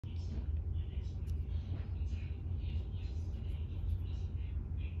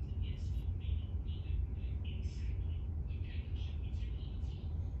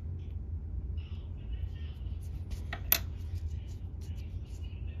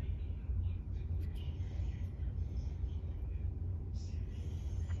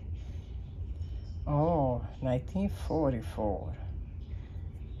1944.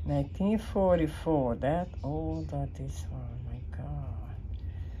 1944, that old, that is one, my God.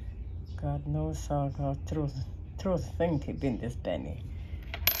 God knows how truth think he been this Benny.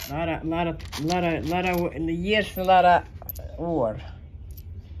 Lot of years and lot of war.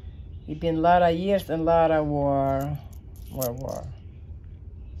 He been a lot of years and lot of war.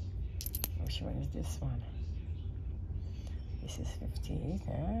 Which one is this one? This is 58,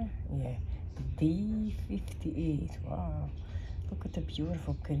 huh? Yeah. D58. Wow. Look at the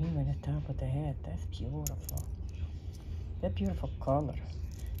beautiful cream on the top of the head. That's beautiful. That beautiful color.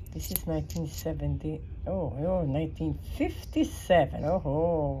 This is 1970. Oh, 1957.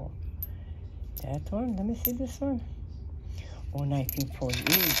 Oh, that one. Let me see this one. Oh, 1948.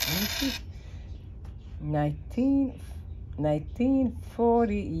 Let me see.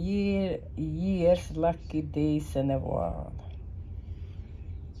 1940 years, lucky days in the world.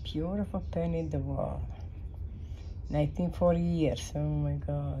 Beautiful penny in the world. 1940 years. Oh my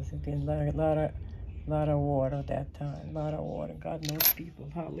God, it's been a lot of war at that time. A lot of war. God knows people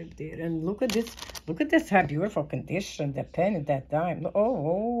how lived there. And look at this. Look at this. How beautiful condition the pen at that time.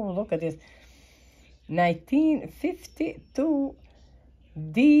 Oh, look at this. 1952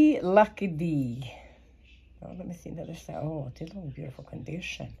 D Lucky D. Oh, let me see the other side. Oh, this is beautiful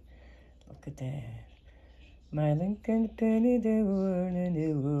condition. Look at that. My Lincoln penny, the world and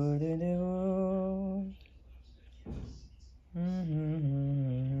the world and the world.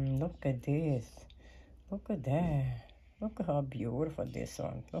 Look at this. Look at that. Look at how beautiful this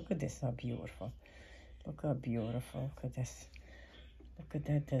one. Look at this, how beautiful. Look how beautiful. Look at this. Look at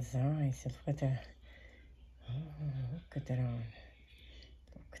that design. Look at that. Oh, look at that on.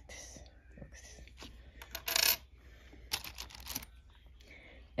 Look at this. Look at this.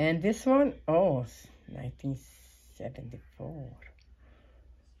 And this one, oh, 1974.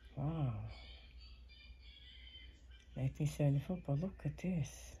 Wow. 1974, but look at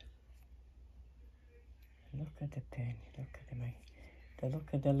this. Look at the pen.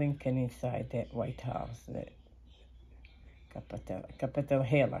 Look at the Lincoln inside that White House. The Capitol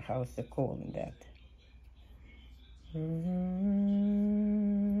Hill, how's the call in that?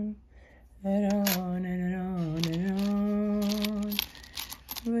 And on and on and on.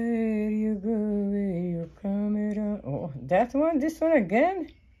 Where you go, where you come around. Oh, that one, this one again.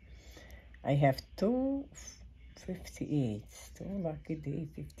 I have 258. 2 lucky day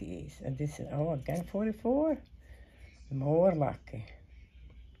 58. And this is, oh, again 44. More lucky.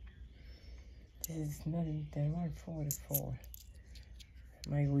 This is not the 144.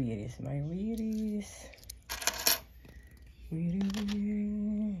 My wearies.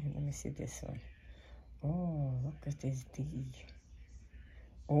 Weary. Let me see this one. Oh, look at this D.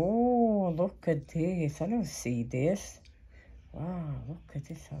 Oh, look at this. I don't see this. Wow, look at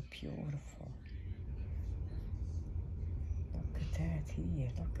this, how beautiful. Look at that here.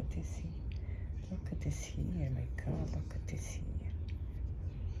 Look at this here. Look at this here, my God. Look at this here.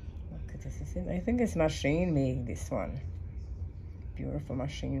 Look at this. I think it's machine made, this one. Beautiful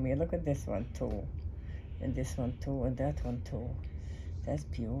machine made. Look at this one too. And this one too. And that one too. That's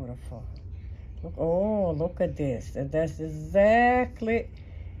beautiful. Look, oh, look at this. That's exactly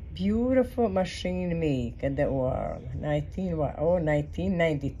beautiful machine make in the world.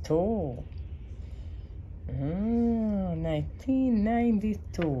 1992.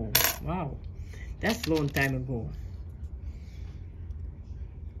 1992. Wow, that's a long time ago.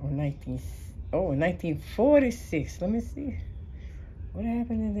 1946. Let me see. What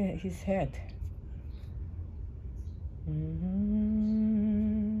happened to his head?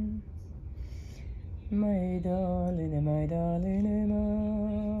 My darling, my darling,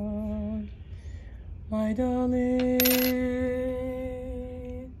 my darling,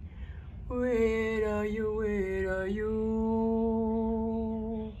 where are you, where are you?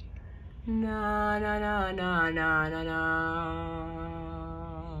 Na na na na na na na.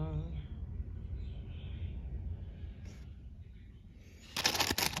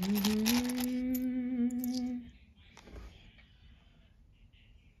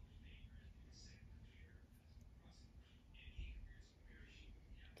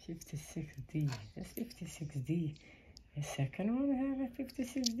 56D. That's 56D. The second one have a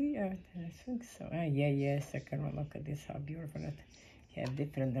 56D? I think so. Yeah, second one. Look at this, how beautiful it. Yeah,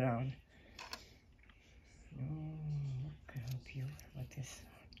 different round. Oh, look how beautiful this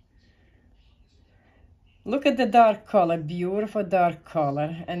one. Look at the dark color, beautiful dark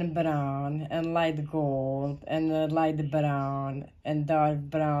color, and brown, and light gold, and light brown, and dark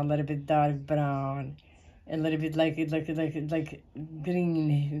brown, a little bit dark brown, a little bit like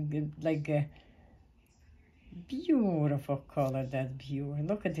green, like Beautiful color, that beautiful.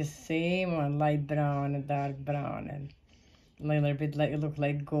 Look at the same one, light brown and dark brown, and a little bit like, it look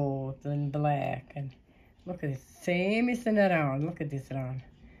like gold and black. And look at it, same is in around. Look at this round.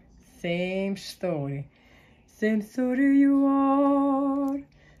 Same story. Same story you are.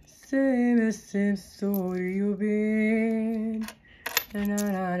 Same story you've been. Na na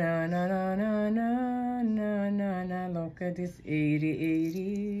na na na na na na na na. Look at this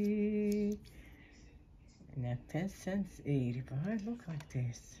 80. Not 10 cents 80, but I look like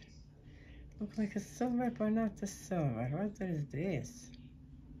this. Look like a silver, but not the silver. What is this?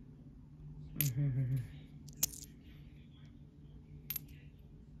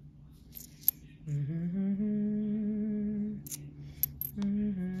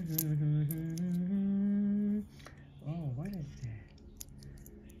 Oh, what is that?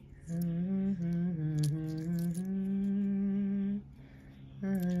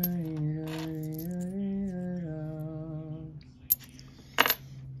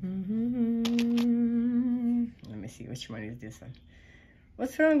 Let me see, which one is this one?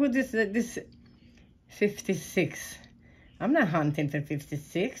 What's wrong with this 56? I'm not hunting for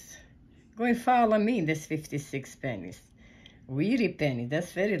 56. Go and follow me, this 56 pennies. Weary penny,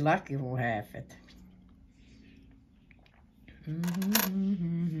 that's very lucky who have it.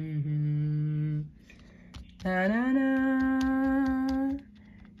 Na na na.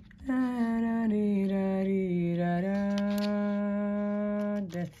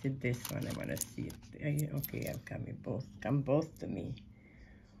 That's it, this one, I wanna see it. Okay, I'm coming both. Come both to me.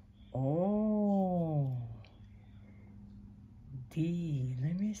 Oh. D,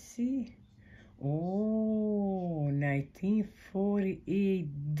 let me see. Oh,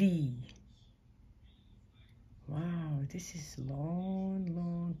 1948 D. Wow, this is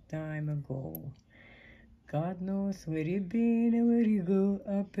long time ago. God knows where you been and where you go,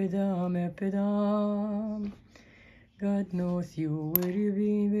 up and down, up and down. God knows you, where you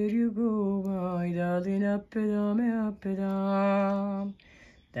been, where you go, my darling, up and down, up and down.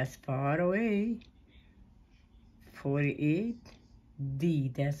 That's far away. 48 D,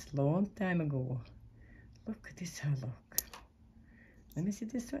 that's long time ago. Look at this, look. Let me see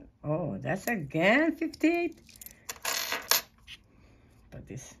this one. Oh, that's again 58. But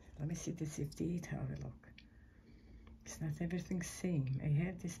this, let me see this 58, how it look. It's not everything same. I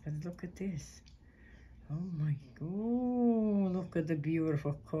have this, but look at this. Oh my God, look at the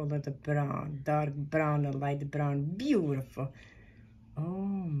beautiful color, the brown, dark brown and light brown, beautiful. Oh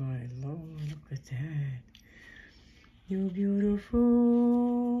my Lord, look at that. You're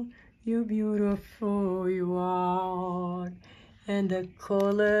beautiful, you are. And the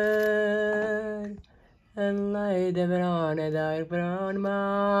color, and light brown and dark brown,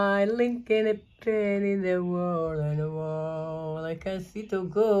 my Lincoln a pen in the wall and the wall. I can see too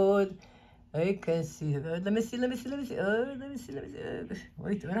good. I can see. Let me see. Oh, let me see.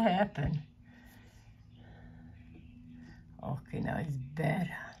 Wait, what happened? Okay, now it's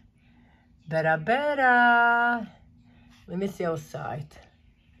better. Better. Let me see outside.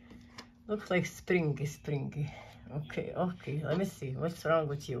 Looks like springy. Okay. Let me see. What's wrong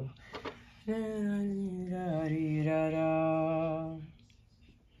with you?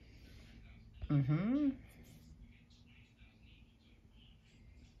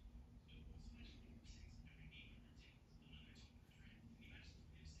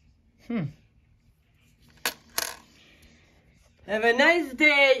 Have a nice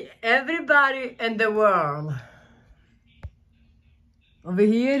day, everybody in the world. Over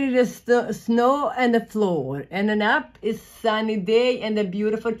here it is snow and the floor, and then up is sunny day and the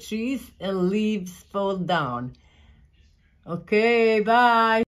beautiful trees and leaves fall down. Okay, bye.